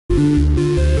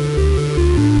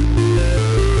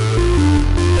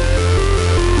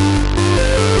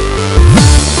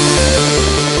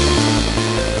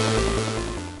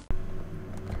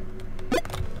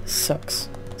Sucks.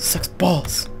 Sucks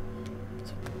balls.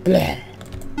 Blah. I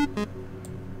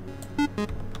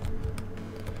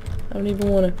don't even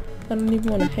wanna.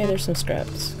 Hey, there's some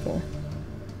scraps. Cool.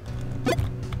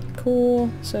 Cool.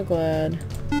 So glad.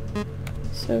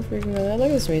 So freaking glad. Look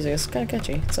at this music. It's kinda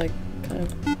catchy. It's like, kind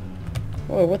of...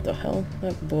 Whoa, what the hell?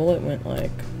 That bullet went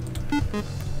like...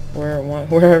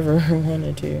 wherever I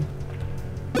wanted to.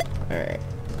 Alright.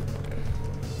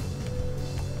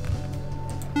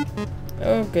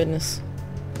 Oh goodness.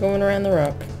 Going around the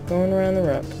rock. Going around the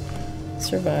rock.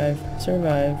 Survive.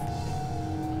 Survive.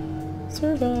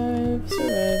 Survive.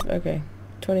 Survive. Okay.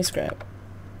 20 scrap.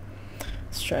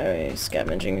 Let's try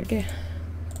scavenging again.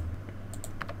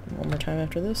 One more time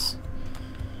after this.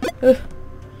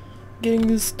 Getting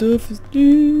this stuff is...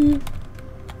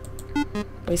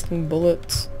 wasting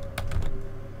bullets.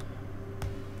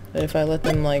 But if I let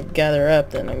them like gather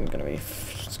up, then I'm gonna be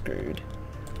screwed.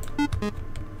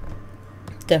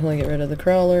 Definitely get rid of the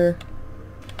crawler.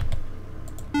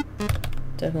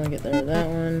 Definitely get rid of that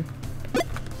one.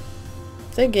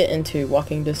 If they get into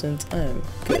walking distance, I am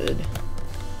good.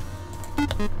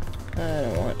 I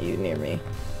don't want you near me.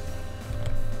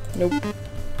 Nope.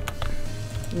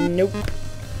 Nope.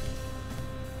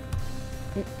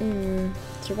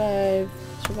 Survive.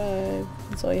 Survive.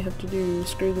 That's all you have to do.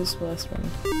 Screw this last one.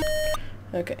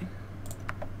 Okay.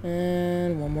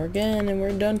 And one more again, and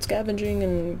we're done scavenging,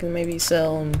 and we can maybe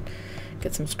sell and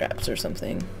get some scraps or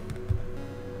something.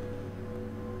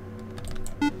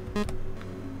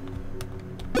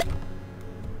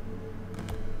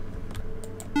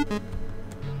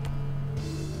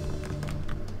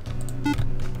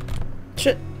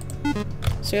 Shit!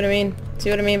 See what I mean?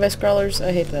 See what I mean by scrawlers?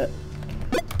 I hate that.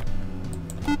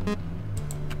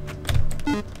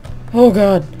 Oh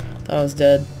god! Thought I was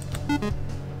dead.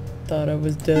 Thought I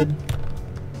was dead.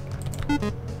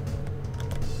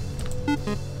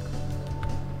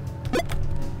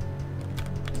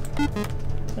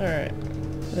 Alright.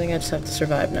 I think I just have to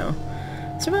survive now.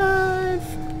 Survive!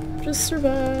 Just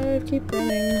survive. Keep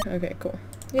running. Okay, cool.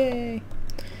 Yay!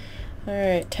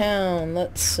 Alright, town.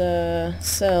 Let's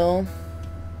sell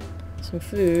some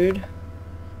food.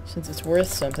 Since it's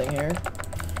worth something here.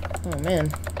 Oh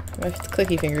man. My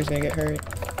clicky finger's gonna get hurt.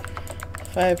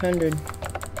 500.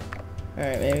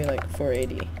 Alright, maybe like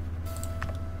 480.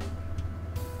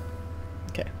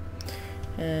 Okay.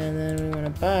 And then we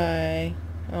want to buy...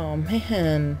 Oh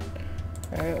man!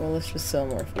 Alright, well let's just sell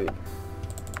more food.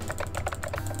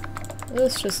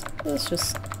 Let's just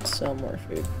sell more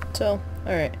food. So,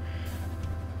 alright.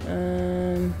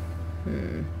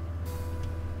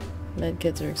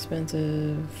 Medkits are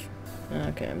expensive.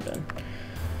 Okay, I'm done.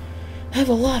 I have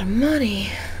a lot of money!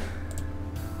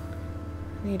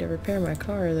 I need to repair my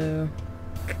car though.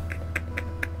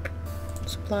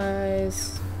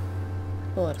 Supplies.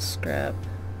 A lot of scrap.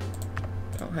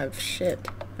 I don't have shit.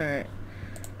 Alright.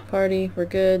 Party, we're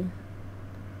good.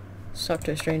 Let's talk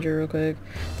to a stranger real quick.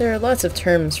 There are lots of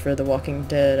terms for the Walking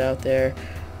Dead out there.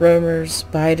 Roamers,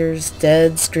 biters,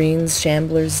 deads, greens,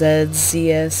 shamblers, zeds,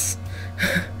 CS,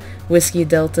 whiskey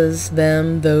deltas,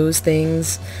 them, those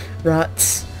things,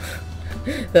 rots,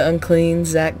 the unclean,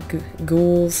 Zach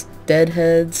ghouls,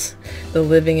 deadheads, the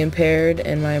living impaired,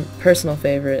 and my personal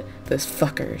favorite, those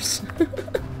fuckers.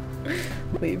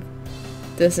 Leave.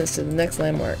 Distance to the next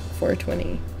landmark,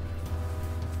 420.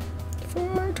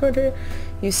 420.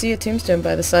 You see a tombstone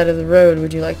by the side of the road.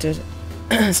 Would you like to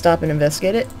stop and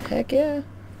investigate it? Heck yeah.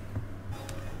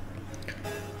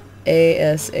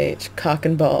 ASH, cock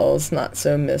and balls, not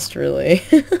so missed really.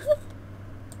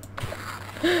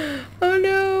 Oh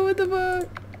no, what the fuck?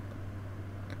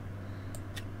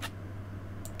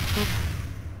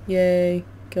 Yay,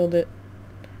 killed it.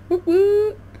 Whoop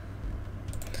whoop.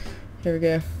 Here we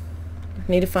go.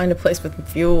 Need to find a place with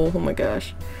fuel, oh my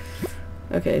gosh.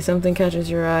 Okay, something catches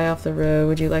your eye off the road.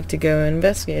 Would you like to go and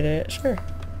investigate it? Sure.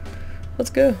 Let's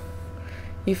go.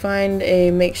 You find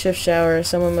a makeshift shower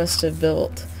someone must have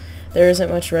built. There isn't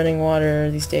much running water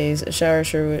these days. A shower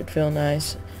sure would feel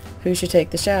nice. Who should take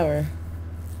the shower?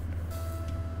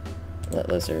 Let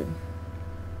lizard.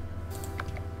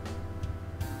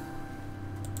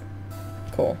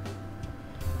 Cool.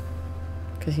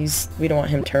 Because we don't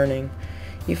want him turning.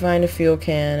 You find a fuel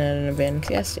can at an abandoned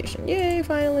gas station. Yay,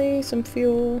 finally, some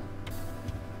fuel.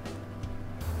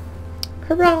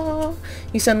 Hurrah!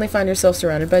 You suddenly find yourself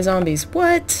surrounded by zombies.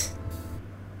 What?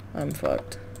 I'm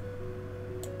fucked.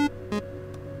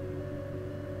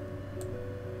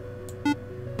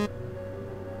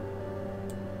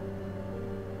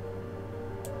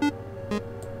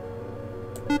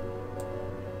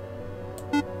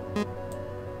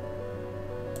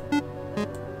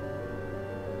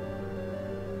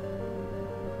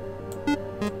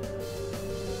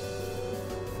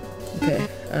 Okay,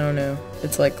 I don't know.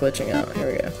 It's like glitching out.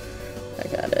 Here we go. I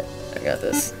got it. I got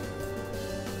this.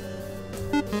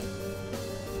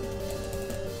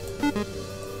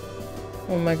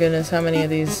 Oh my goodness, how many of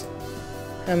these?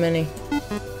 How many?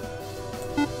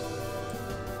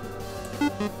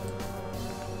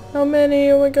 How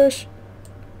many? Oh my gosh.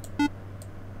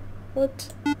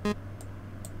 What?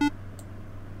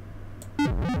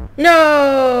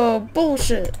 No!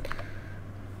 Bullshit!